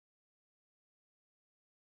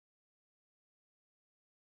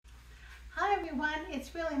everyone.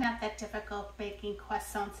 It's really not that difficult baking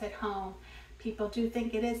croissants at home. People do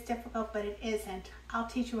think it is difficult, but it isn't. I'll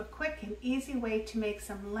teach you a quick and easy way to make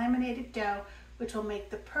some laminated dough, which will make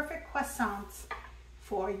the perfect croissants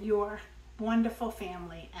for your wonderful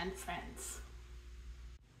family and friends.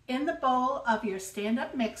 In the bowl of your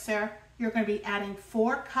stand-up mixer, you're going to be adding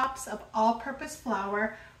 4 cups of all-purpose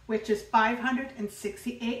flour, which is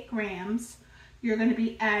 568 grams. You're going to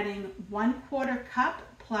be adding 1/4 cup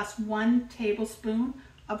plus 1 tablespoon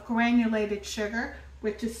of granulated sugar,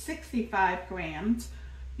 which is 65 grams.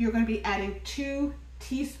 You're going to be adding 2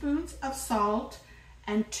 teaspoons of salt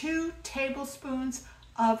and 2 tablespoons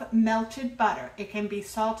of melted butter. It can be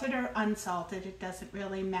salted or unsalted, it doesn't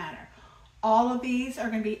really matter. All of these are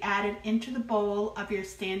going to be added into the bowl of your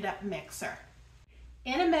stand-up mixer.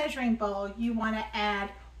 In a measuring bowl, you want to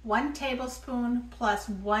add 1 tablespoon plus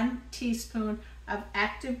 1 teaspoon of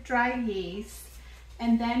active dry yeast,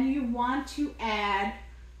 and then you want to add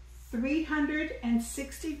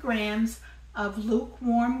 360 grams of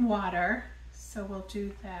lukewarm water. So we'll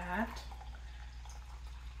do that.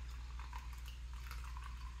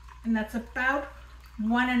 And that's about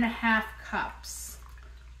 1.5 cups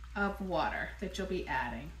of water that you'll be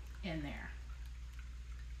adding in there.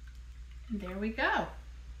 And there we go.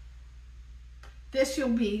 This you'll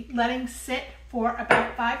be letting sit for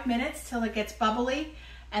about 5 minutes till it gets bubbly,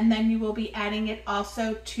 and then you will be adding it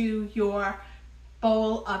also to your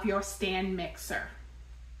bowl of your stand mixer.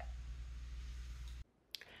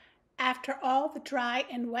 After all the dry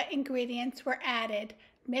and wet ingredients were added,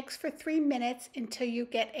 mix for 3 minutes until you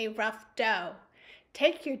get a rough dough.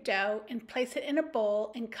 Take your dough and place it in a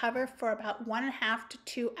bowl and cover for about 1.5 to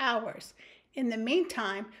 2 hours. In the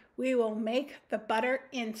meantime, we will make the butter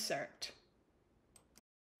insert.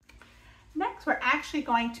 Next, we're actually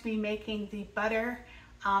going to be making the butter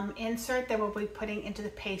insert that we'll be putting into the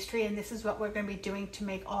pastry, and this is what we're going to be doing to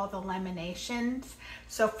make all the laminations.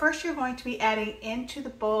 So first you're going to be adding into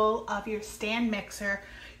the bowl of your stand mixer,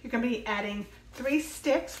 you're going to be adding 3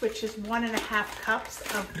 sticks, which is 1.5 cups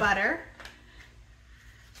of butter.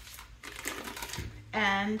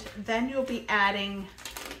 And then you'll be adding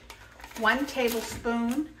 1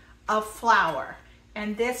 tablespoon of flour,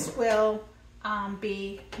 and this will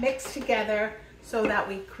be mixed together so that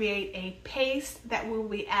we create a paste that we'll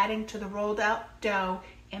be adding to the rolled out dough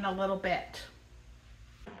in a little bit.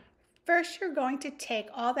 First, you're going to take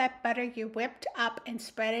all that butter you whipped up and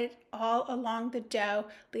spread it all along the dough,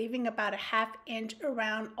 leaving about 1/2 inch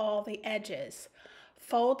around all the edges.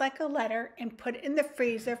 Fold like a letter and put it in the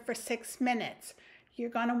freezer for 6 minutes. You're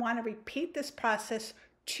going to want to repeat this process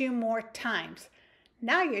 2 more times.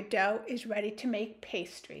 Now your dough is ready to make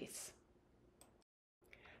pastries.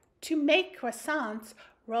 To make croissants,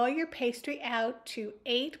 roll your pastry out to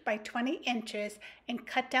 8 by 20 inches and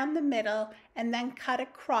cut down the middle, and then cut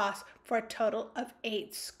across for a total of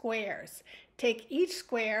 8 squares. Take each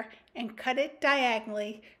square and cut it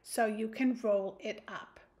diagonally so you can roll it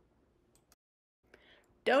up.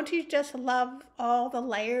 Don't you just love all the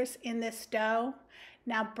layers in this dough?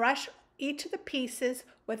 Now brush each of the pieces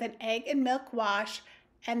with an egg and milk wash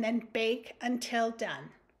and then bake until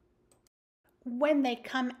done. When they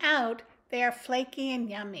come out, they are flaky and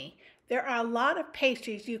yummy. There are a lot of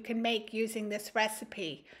pastries you can make using this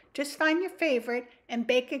recipe. Just find your favorite and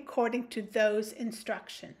bake according to those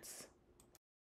instructions.